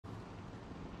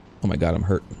Oh my god, I'm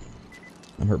hurt.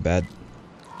 I'm hurt bad.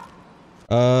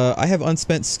 I have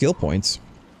unspent skill points.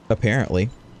 Apparently.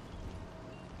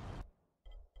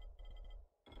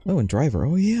 Oh, and driver.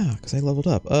 Oh yeah, because I leveled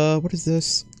up. What is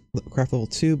this? Craft level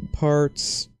 2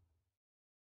 parts.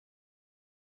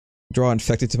 Draw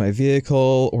infected to my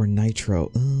vehicle, or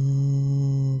nitro.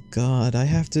 Oh god, I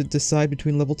have to decide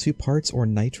between level 2 parts or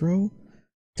nitro?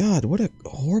 God, what a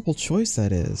horrible choice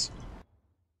that is.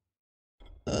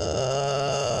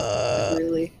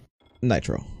 Really?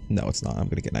 Nitro. No, it's not. I'm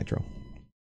gonna get nitro.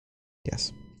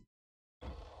 Yes.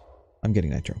 I'm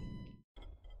getting nitro.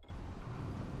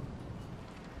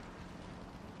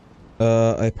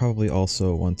 I probably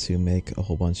also want to make a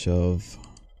whole bunch of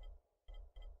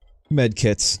med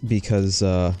kits because,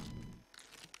 I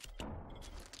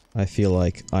feel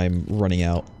like I'm running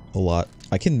out a lot.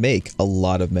 I can make a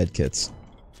lot of med kits.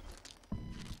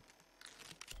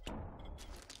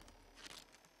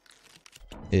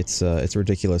 It's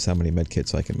ridiculous how many med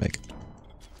kits I can make.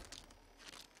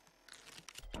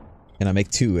 And I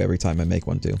make 2 every time I make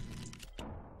one too.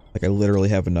 Like I literally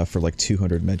have enough for like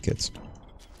 200 med kits.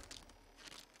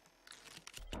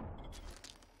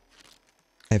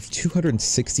 I have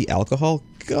 260 alcohol?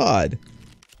 God!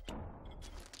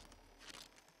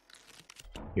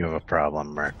 You have a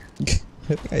problem, Merc.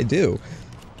 I think I do.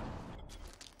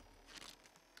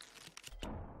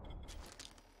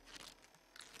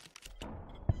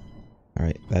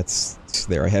 Alright, that's...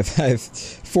 there, I have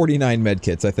 49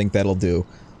 medkits. I think that'll do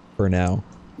for now.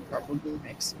 Probably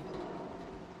makes.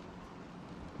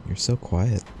 You're so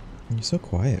quiet. You're so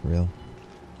quiet, Real.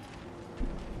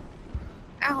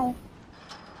 Ow.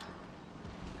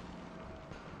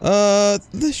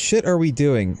 The shit are we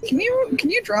doing? Can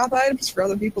you drop items for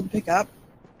other people to pick up?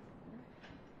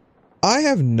 I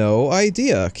have no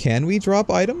idea. Can we drop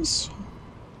items?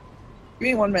 Give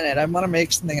me 1 minute. I want to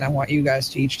make something and I want you guys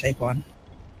to each take one.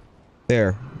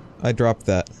 There. I dropped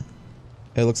that.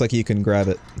 It looks like you can grab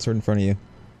it. It's right in front of you.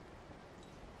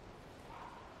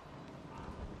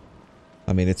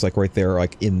 I mean, it's like right there,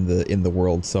 like in the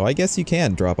world, so I guess you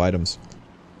can drop items.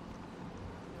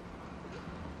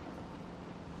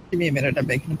 Give me a minute. I'm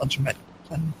making a bunch of Alright,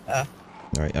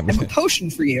 I have a potion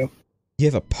for you. You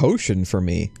have a potion for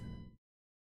me?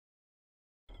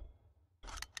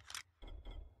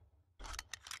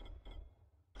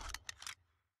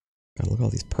 God, look at all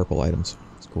these purple items.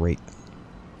 It's great.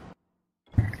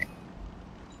 Alright.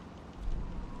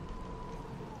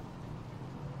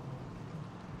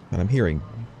 And I'm hearing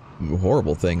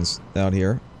horrible things out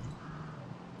here.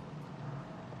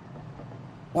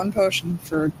 1 potion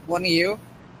for one of you.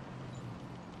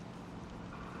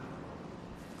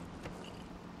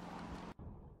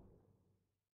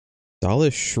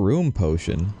 Dollar shroom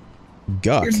potion.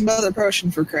 Guck. Here's another potion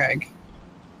for Craig.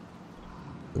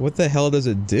 What the hell does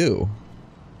it do?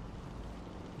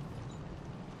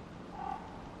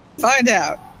 Find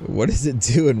out. What does it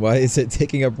do and why is it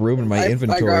taking up room in my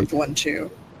inventory? I grabbed 1 too.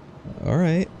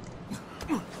 Alright.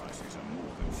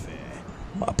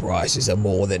 My prices are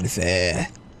more than fair.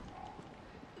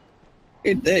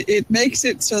 It makes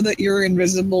it so that you're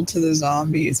invisible to the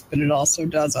zombies, but it also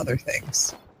does other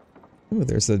things. Ooh,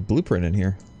 there's a blueprint in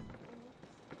here.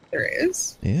 There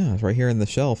is? Yeah, it's right here in the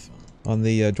shelf. On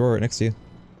the drawer right next to you.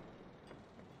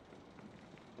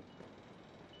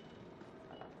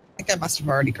 I think I must have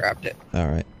already grabbed it.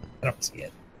 Alright. I don't see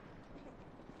it.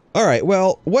 Alright,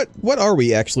 well, what are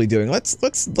we actually doing? Let's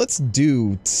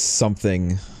do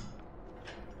something.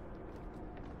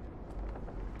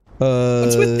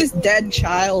 What's with this dead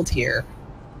child here?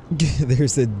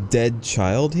 There's a dead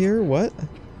child here? What?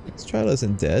 This child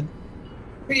isn't dead.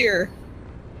 Here.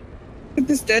 Look at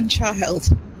this dead child.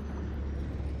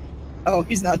 Oh,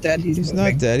 he's not dead. He's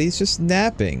not dead. He's just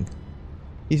napping.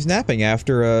 He's napping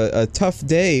after a tough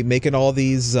day making all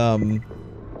these little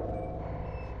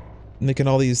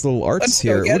arts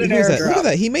here. Look at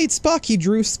that. He made Spock. He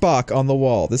drew Spock on the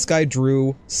wall. This guy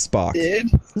drew Spock.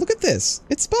 Did? Look at this.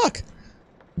 It's Spock.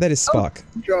 That is Spock.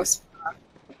 Oh, draw Spock.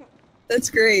 That's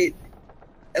great.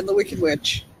 And the Wicked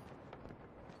Witch.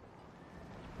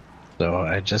 So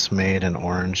I just made an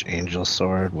orange angel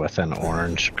sword with an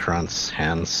orange Krantz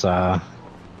handsaw,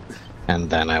 and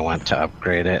then I went to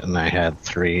upgrade it, and I had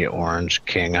 3 orange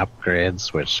king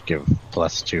upgrades, which give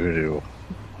 +2 to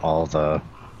all the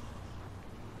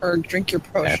or drink your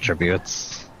potion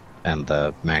attributes, and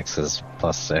the max is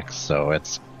 +6, so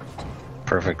it's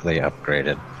perfectly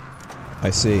upgraded.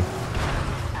 I see.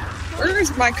 Where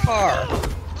is my car?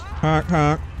 Honk,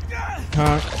 honk.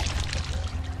 Honk.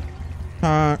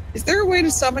 Honk. Is there a way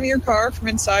to summon your car from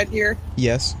inside here?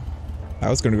 Yes. I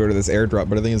was going to go to this airdrop,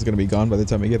 but I think it's going to be gone by the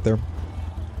time I get there.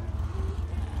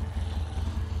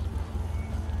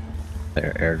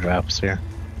 their airdrops here.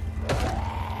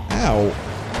 Ow.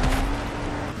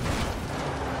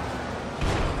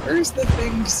 Where's the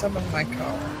thing to summon my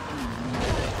car?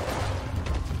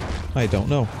 I don't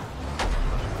know.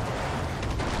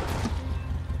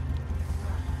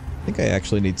 I think I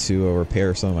actually need to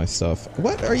repair some of my stuff.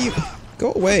 What are you?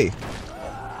 Go away.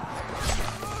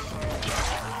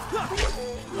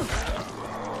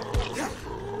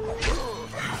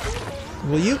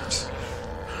 Will you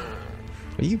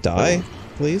die,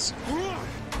 please?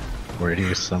 Where do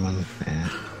you summon?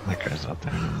 My car's out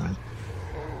there. Never mind.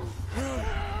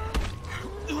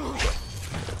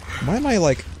 Why am I,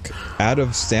 like, out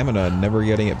of stamina and never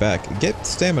getting it back? Get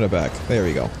stamina back. There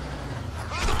we go.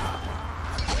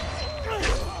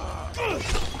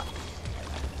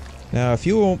 Now, if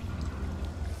you won't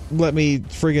let me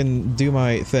friggin' do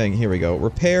my thing, here we go.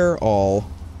 Repair all.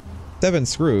 7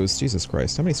 screws. Jesus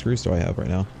Christ. How many screws do I have right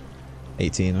now?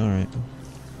 18. Alright.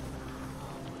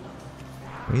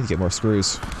 We need to get more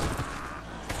screws.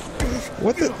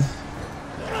 What the?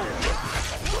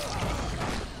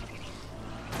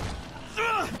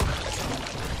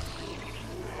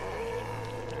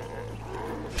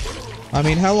 I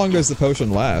mean, how long does the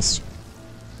potion last?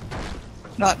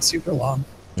 Not super long.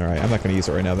 Alright, I'm not gonna use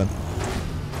it right now then.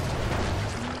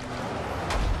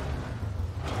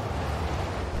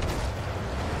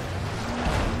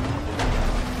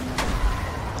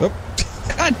 Oh.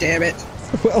 God damn it.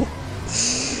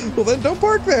 Well then don't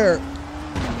park there!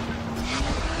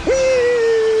 Whee!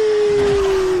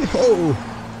 Oh!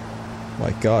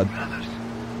 My god.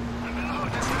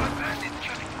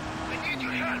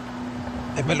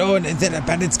 I'm alone and then a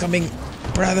bandit's coming.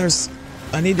 Brothers,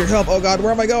 I need your help. Oh god,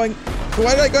 where am I going?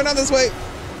 Why did I go down this way?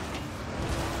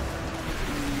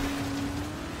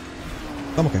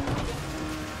 I'm okay.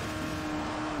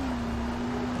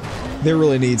 There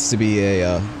really needs to be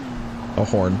a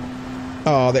horn.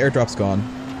 Oh, the airdrop's gone.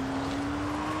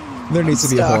 There needs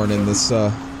to be a horn in this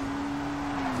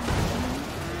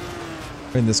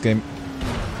game.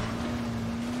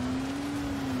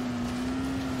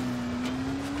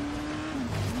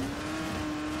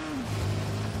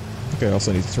 Okay, I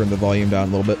also need to turn the volume down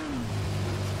a little bit.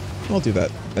 I'll do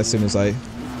that as soon as I...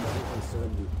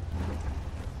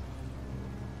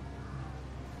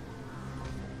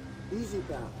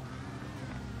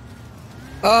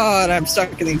 Oh, and I'm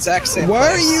stuck in the exact same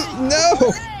Why place. are you... No!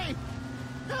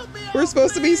 We're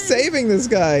supposed to be saving this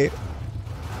guy.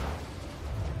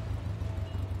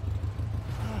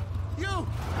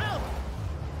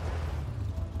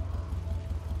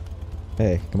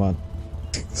 Hey, come on.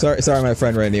 Sorry, my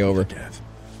friend ran you over.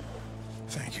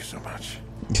 Thank you so much.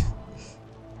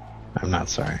 I'm not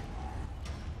sorry.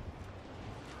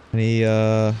 Any,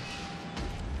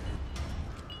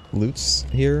 loots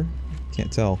here?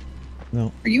 Can't tell.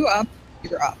 No. Are you up?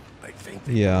 You're up.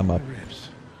 Yeah, I'm up.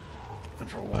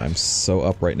 I'm so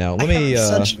up right now. Let me,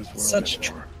 such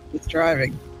with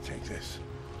driving. Take this,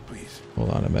 please. Hold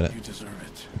on a minute. You deserve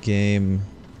it. Game.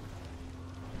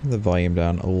 The volume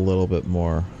down a little bit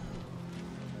more.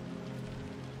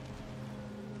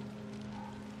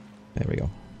 There we go.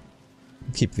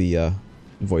 Keep the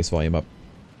voice volume up.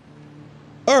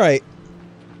 Alright.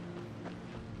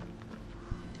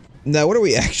 Now what are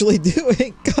we actually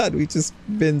doing? God, we've just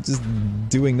been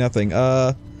doing nothing.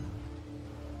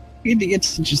 We need to get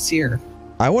to Jasir.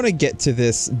 I want to get to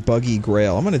this buggy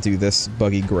grail. I'm gonna do this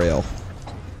buggy grail.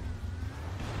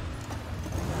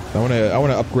 I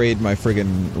wanna upgrade my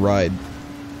friggin' ride.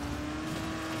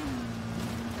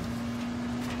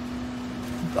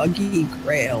 Buggy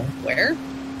Grail. Where?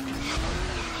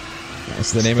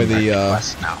 That's the name of the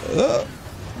quest now.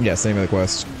 yeah, it's the name of the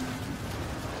quest.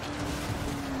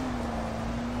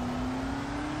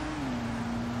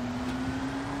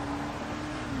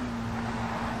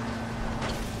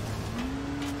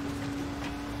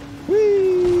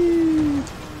 Whee!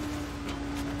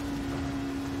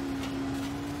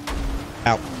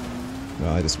 Ow.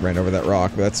 Well, I just ran over that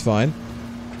rock, but that's fine.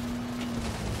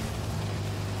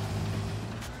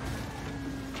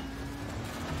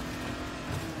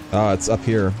 Ah, it's up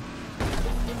here.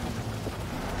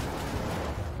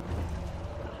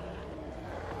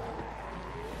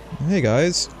 Hey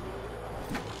guys.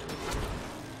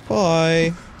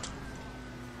 Bye.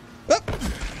 Ah!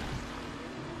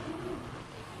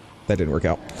 That didn't work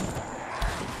out.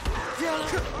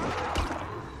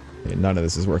 Okay, none of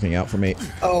this is working out for me.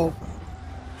 Oh.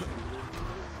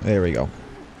 There we go.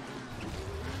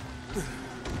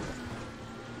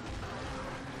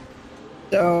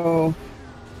 So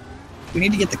we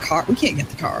need to get the car. We can't get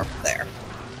the car up there.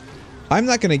 I'm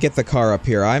not going to get the car up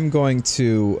here. I'm going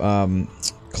to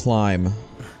climb.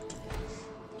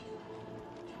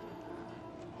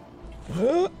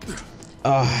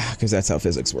 Because that's how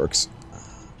physics works.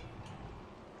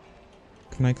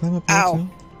 Can I climb up here Ow. too?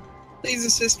 Please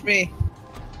assist me.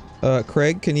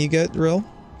 Craig, can you get Rill?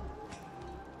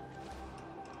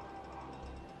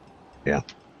 Yeah.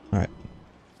 Alright.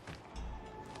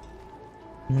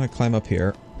 I'm gonna climb up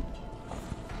here.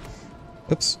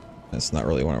 Oops. That's not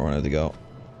really where I wanted to go.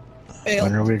 Failed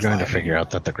When are we going to climb. figure out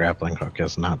that the grappling hook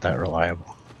is not that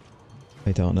reliable?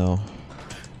 I don't know.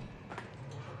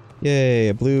 Yay,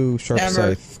 a blue sharp Never.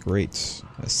 scythe. Great.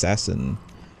 Assassin.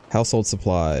 Household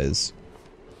supplies.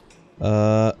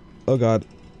 Oh god.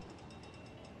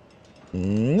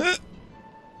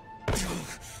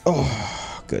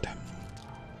 Oh, good.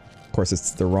 Of course,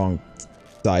 it's the wrong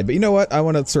side, but you know what? I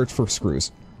want to search for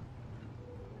screws.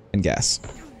 And gas.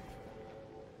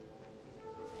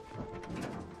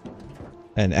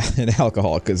 And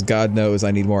alcohol, because God knows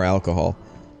I need more alcohol.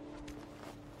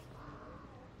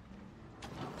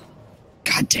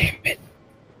 God damn it.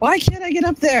 Why can't I get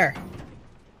up there?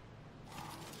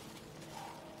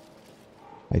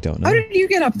 I don't know. How did you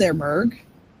get up there, Merg?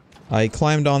 I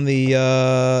climbed on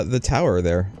the tower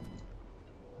there.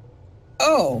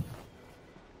 Oh.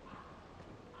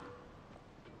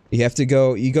 You have to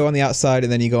go, you go on the outside,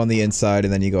 and then you go on the inside,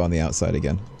 and then you go on the outside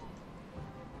again.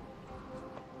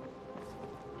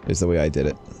 Is the way I did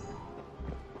it.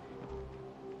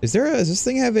 Is there a, does this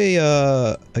thing have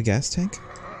a gas tank?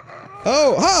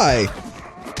 Oh, hi!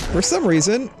 For some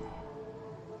reason,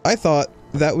 I thought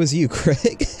that was you,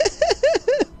 Craig.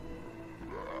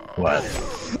 What?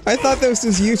 I thought that was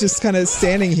just you just kind of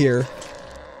standing here.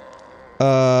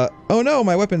 Oh no,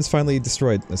 my weapon's finally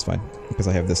destroyed. That's fine, because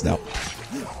I have this now.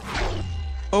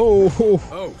 Oh!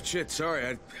 Oh, shit, sorry. I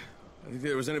didn't think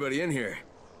there was anybody in here.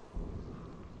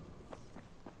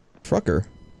 Trucker.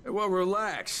 Hey, well,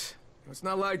 relax. It's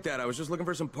not like that. I was just looking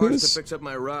for some parts Who's- to fix up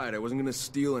my ride. I wasn't gonna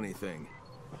steal anything.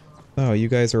 Oh, you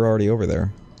guys are already over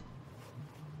there.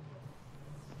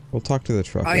 We'll talk to the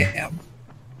trucker. I am.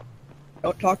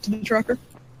 Don't talk to the trucker?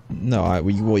 No,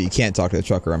 well, you can't talk to the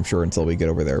trucker, I'm sure, until we get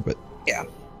over there, but Yeah.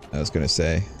 I was gonna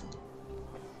say.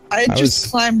 I I just was-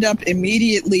 climbed up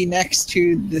immediately next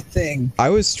to the thing. I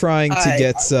was trying to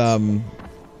get some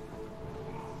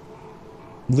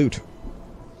loot.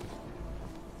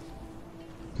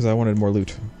 Because I wanted more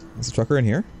loot. Is the trucker in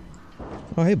here?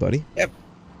 Oh, hey, buddy. Yep.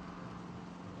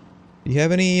 Do you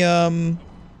have any,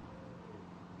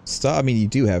 stuff? I mean, you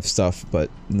do have stuff, but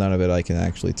none of it I can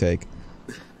actually take.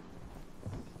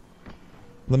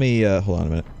 Let me, hold on a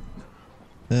minute.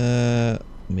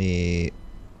 Let me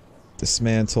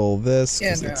dismantle this,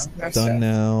 because Yeah, no, it's that's done it.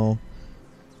 now.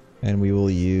 And we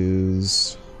will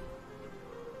use...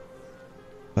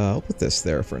 I'll put this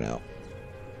there for now.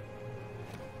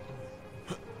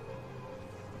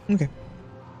 Okay.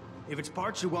 If it's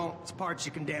parts you want, it's parts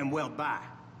you can damn well buy.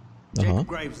 Uh-huh. Jacob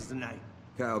Graves is the name.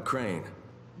 Kyle Crane.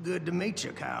 Good to meet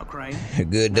you, Kyle Crane.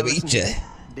 Good Now listen here.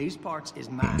 These parts is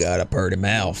mine. Got a purty Want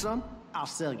mouth. some? I'll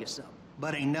sell you some.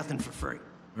 But ain't nothing for free.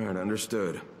 Alright,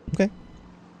 understood. Okay.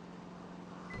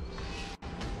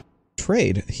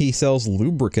 Trade. He sells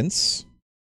lubricants.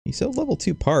 He sells level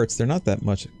 2 parts. They're not that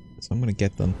much, so I'm gonna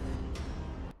get them.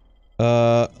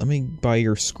 Let me buy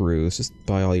your screws. Just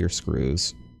buy all your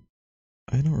screws.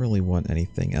 I don't really want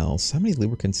anything else. How many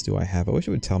lubricants do I have? I wish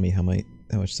it would tell me how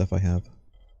much stuff I have.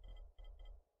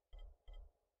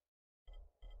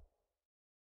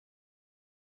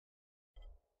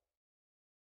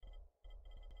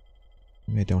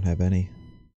 Maybe I don't have any.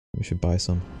 We should buy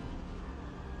some.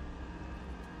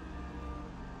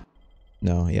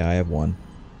 No, yeah, I have one.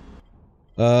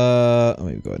 Let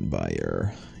me go ahead and buy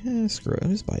your... Yeah, screw it. I'll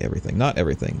just buy everything. Not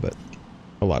everything, but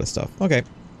a lot of stuff. Okay.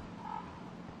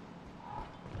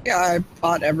 Yeah, I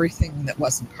bought everything that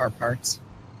wasn't car parts.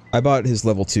 I bought his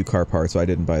level 2 car parts, so I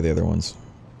didn't buy the other ones.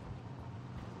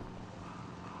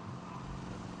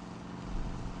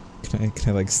 Can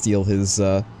I like steal his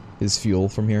fuel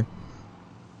from here?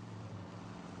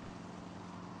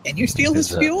 Can you steal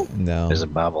his Is, fuel? No. There's a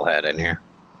bobblehead in here.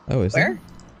 Oh, is Where? there?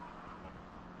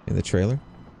 In the trailer?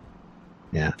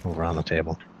 Yeah, over on the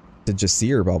table. The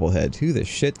Jasir bobblehead. Who the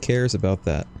shit cares about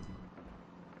that?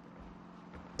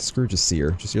 Screw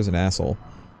Jasir. Jasir's an asshole.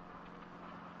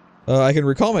 I can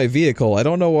recall my vehicle. I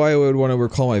don't know why I would want to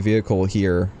recall my vehicle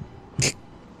here.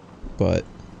 But...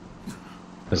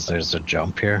 Because there's a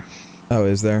jump here. Oh,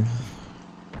 is there?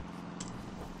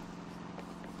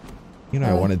 You know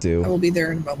what I want to I do will be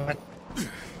there in a moment.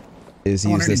 is I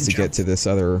use wanna this do to the get jump. to this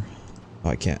other... Oh,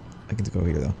 I can't. I can go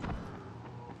here,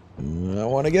 though. I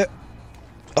want to get...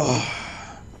 Oh,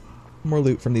 more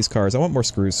loot from these cars. I want more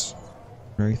screws.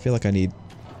 I feel like I need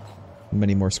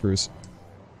many more screws.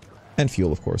 And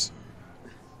fuel, of course.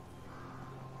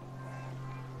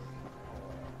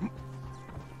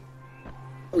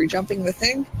 jumping the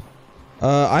thing?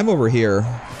 I'm over here.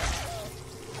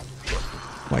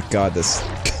 My god, this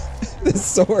this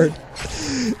sword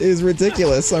is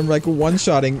ridiculous. I'm like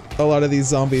one-shotting a lot of these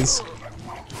zombies.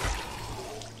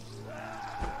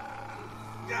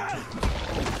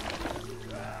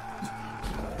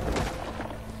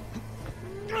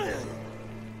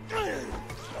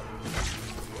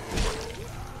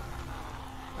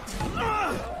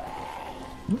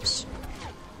 Oops.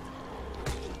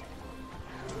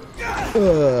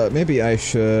 Maybe I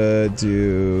should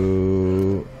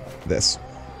do this.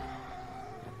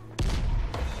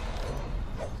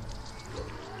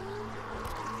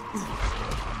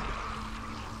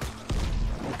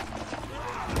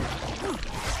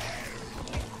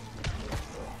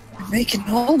 You're making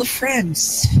all the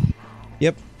friends.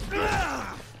 Yep.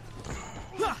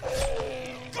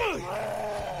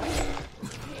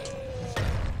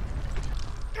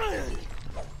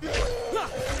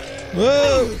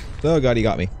 Whoa! Oh god, he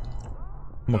got me.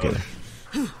 I'm okay though.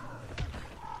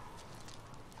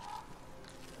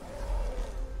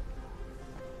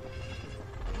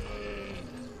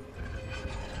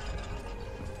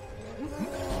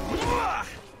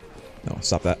 No,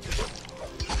 stop that.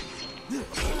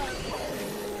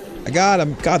 I got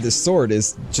him. God, this sword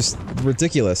is just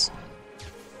ridiculous.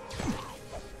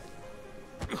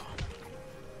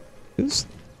 Who's...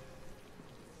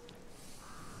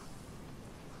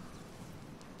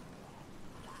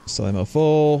 Still ammo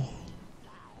full.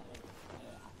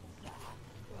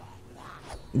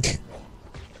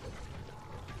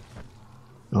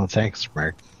 Oh, thanks,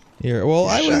 Merc. Here, well,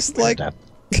 I was like...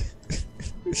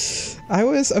 I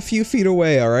was a few feet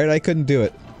away, alright? I couldn't do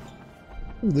it.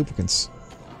 Ooh, lubricants.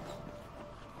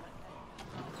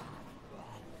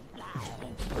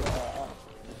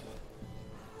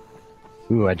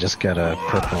 Ooh, I just got a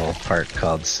purple part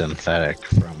called synthetic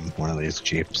from one of these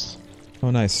Jeeps. Oh,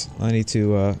 nice. I need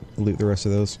to loot the rest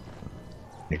of those.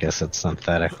 I guess it's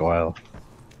synthetic oil.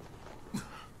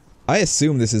 I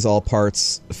assume this is all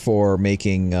parts for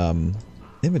making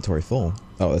inventory full.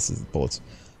 Oh, this is bullets.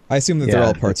 I assume that they're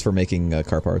all parts for making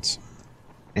car parts.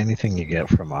 Anything you get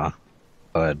from a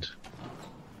hood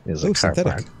is a car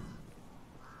synthetic. part.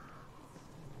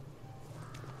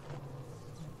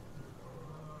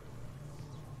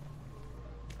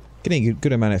 Getting a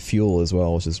good amount of fuel as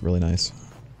well, which is really nice.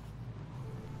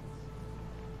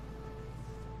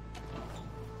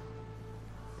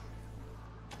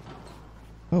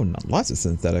 Oh, no, lots of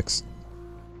synthetics.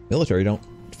 Military don't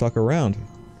fuck around.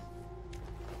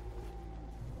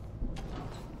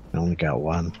 I only got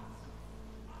one.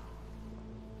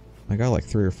 I got like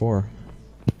 3 or 4.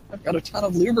 I've got a ton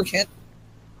of lubricant.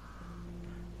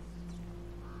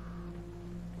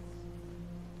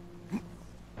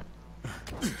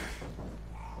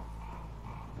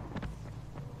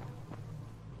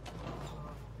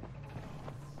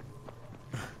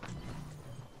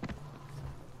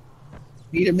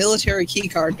 Need a military key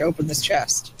card to open this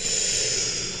chest.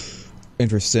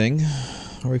 Interesting.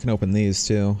 Or we can open these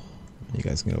too. You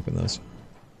guys can open those.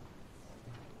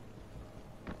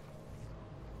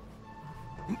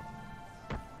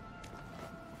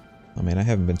 I mean, I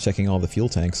haven't been checking all the fuel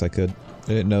tanks. I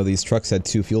didn't know these trucks had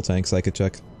 2 fuel tanks I could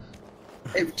check.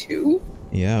 They have 2?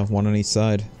 Yeah, 1 on each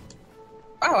side.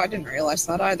 Oh, I didn't realize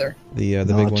that either. The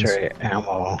big ones. Military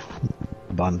ammo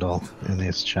bundle in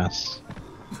these chests.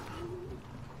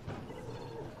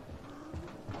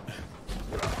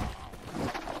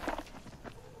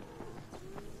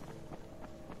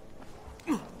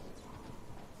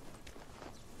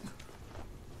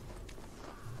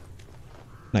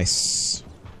 Nice.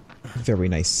 Very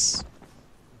nice.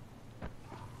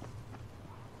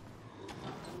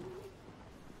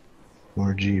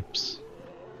 More Jeeps.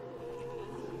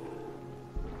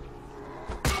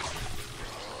 I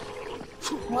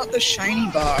want the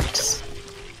shiny box.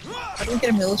 How do we get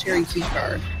a military key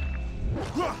card?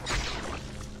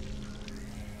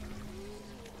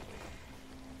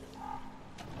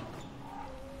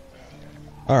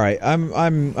 All right,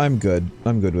 I'm good.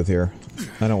 I'm good with here.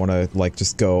 I don't want to like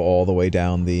just go all the way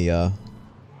down the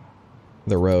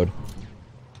road.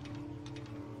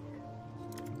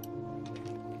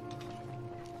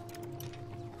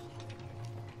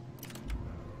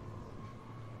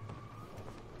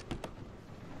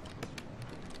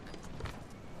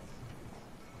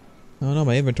 Oh no,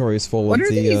 my inventory is full What of are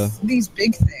the these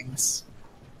big things?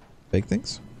 big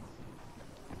things.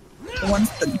 The ones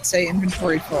that say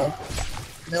inventory full.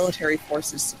 Military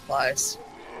forces supplies.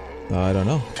 I don't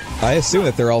know. I assume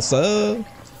that they're all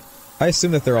I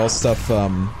assume that they're all stuff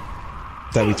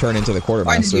that we turn into the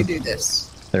quartermaster. Why did you do this?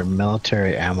 They're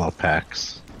military ammo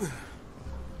packs.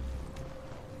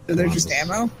 So they're just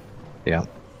ammo? Yeah.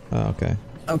 Oh, okay.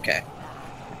 Okay.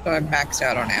 So I'm maxed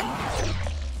out on ammo.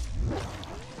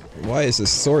 Why is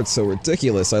this sword so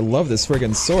ridiculous? I love this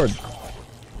friggin' sword.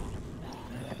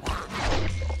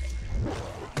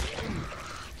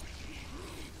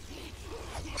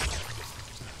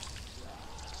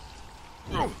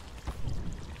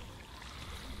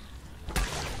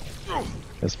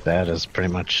 This bed is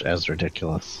pretty much as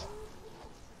ridiculous.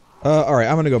 Alright,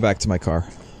 I'm gonna go back to my car.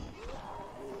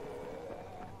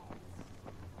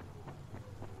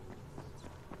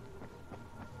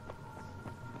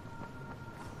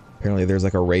 Apparently there's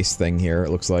like a race thing here,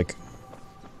 it looks like.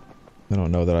 I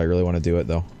don't know that I really want to do it,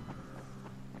 though.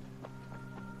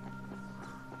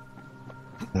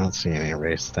 I don't see any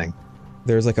race thing.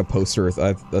 There's like a poster,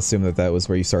 I assume that that was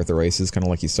where you start the races, kind of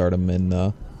like you start them in,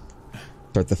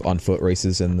 start the on-foot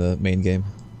races in the main game.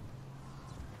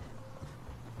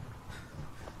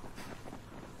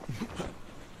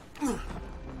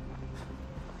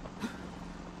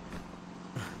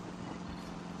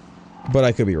 But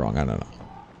I could be wrong, I don't know.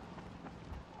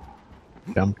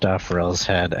 Jumped off Rill's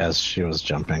head as she was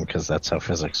jumping, because that's how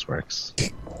physics works.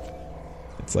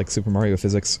 It's like Super Mario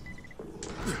physics.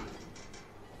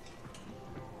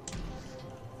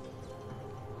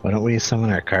 Why don't we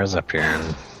summon our cars up here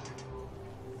and...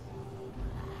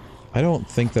 I don't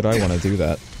think that I want to do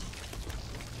that.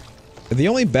 The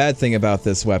only bad thing about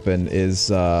this weapon is,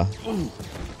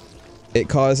 it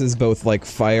causes both, like,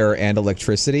 fire and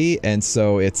electricity, and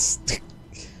so it's...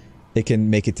 it can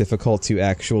make it difficult to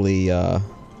actually,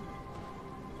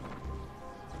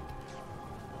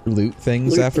 loot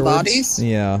things Loot afterwards. bodies?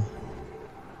 Yeah.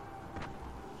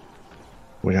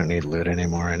 We don't need loot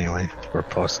anymore anyway. We're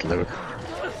post-loot.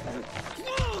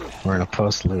 We're in a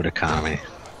post-loot economy.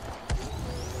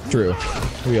 True.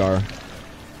 We are.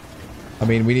 I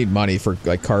mean, we need money for,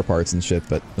 like, car parts and shit,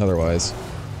 but otherwise...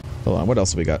 Hold on, what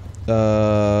else have we got?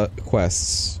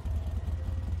 Quests.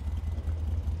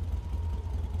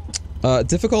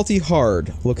 Difficulty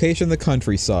hard. Location the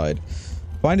countryside.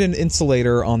 Find an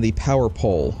insulator on the power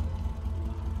pole.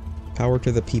 Power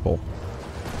to the people.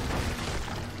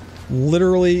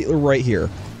 Literally right here.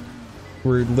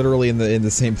 We're literally in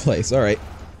the same place. All right.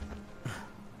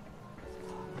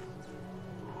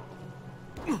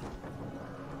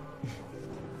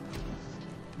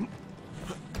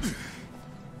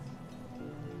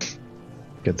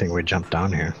 Good thing we jumped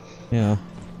down here. Yeah.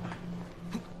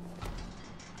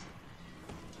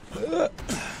 How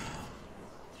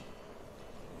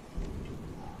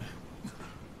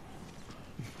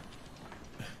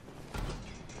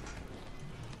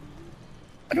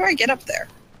do I get up there?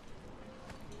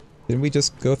 Didn't we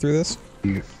just go through this?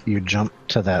 You jump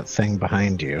to that thing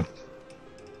behind you.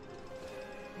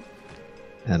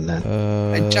 And then...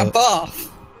 I jump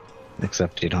off.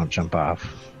 Except you don't jump off.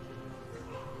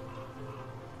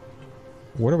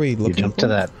 What are we looking for? You jump to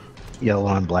that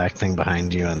yellow and black thing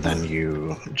behind you, and then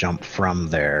you jump from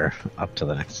there up to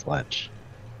the next ledge.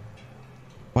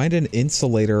 Find an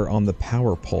insulator on the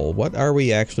power pole. What are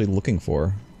we actually looking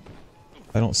for?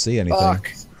 I don't see anything.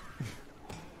 Fuck.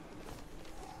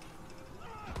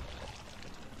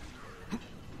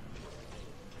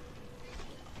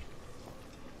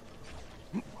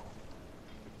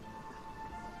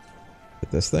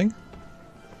 Hit this thing?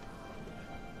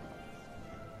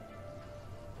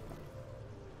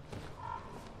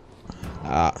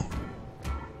 Ah.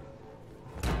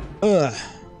 Ugh.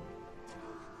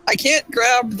 I can't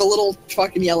grab the little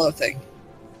fucking yellow thing.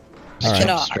 I All right.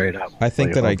 cannot. Straight up. I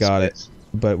think that I got space.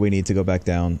 it, but we need to go back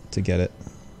down to get it.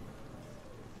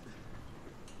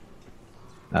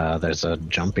 There's a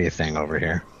jumpy thing over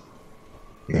here.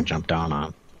 You can jump down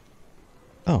on.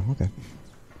 Oh, okay.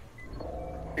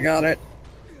 I got it.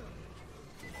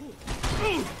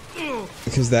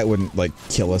 Because that wouldn't, like,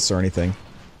 kill us or anything.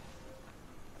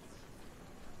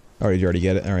 Oh, did you already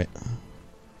get it? Alright.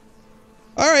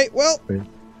 Alright, well,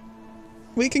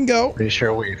 we can go. Pretty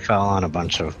sure we fell on a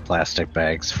bunch of plastic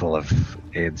bags full of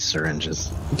AIDS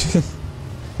syringes.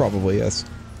 Probably, yes.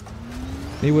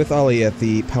 Meet with Ollie at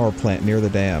the power plant near the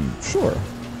dam. Sure.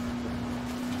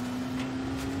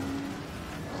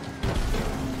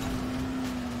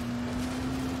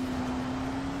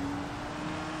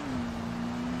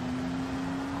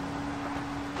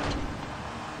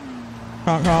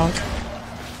 Honk honk.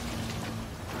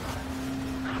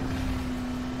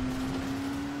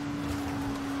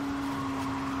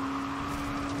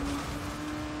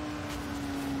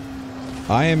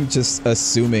 I am just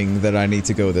assuming that I need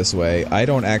to go this way. I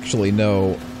don't actually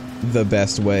know the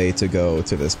best way to go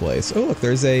to this place. Oh, look,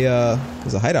 there's a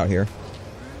hideout here.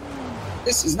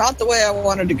 This is not the way I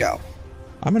wanted to go.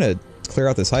 I'm gonna clear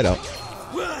out this hideout.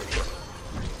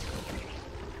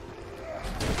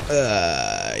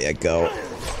 Yeah, go.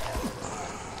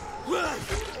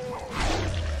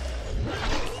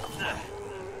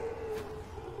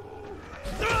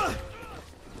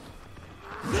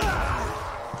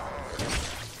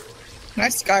 Can I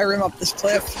Skyrim up this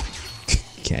cliff?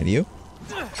 Can you?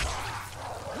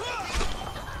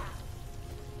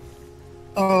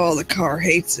 Oh, the car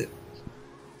hates it.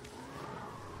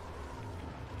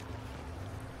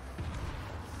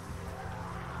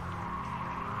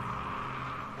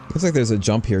 Looks like there's a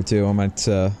jump here too. I might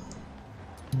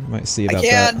see about I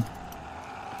can.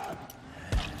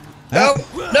 that. Nope.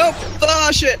 Nope. Oh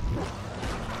shit.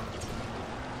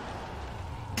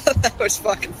 That was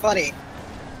fucking funny.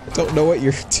 Don't know what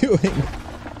you're doing.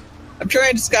 I'm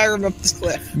trying to Skyrim up this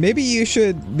cliff. Maybe you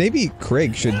should. Maybe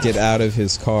Craig should get out of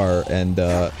his car and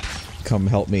come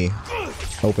help me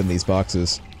open these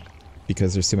boxes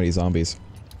because there's too many zombies.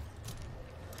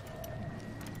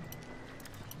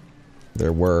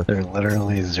 There were. There are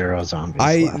literally 0 zombies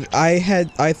left.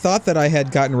 I thought that I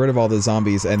had gotten rid of all the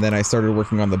zombies, and then I started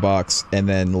working on the box, and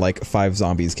then like 5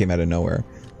 zombies came out of nowhere.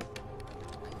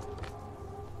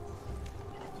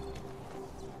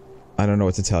 I don't know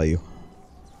what to tell you.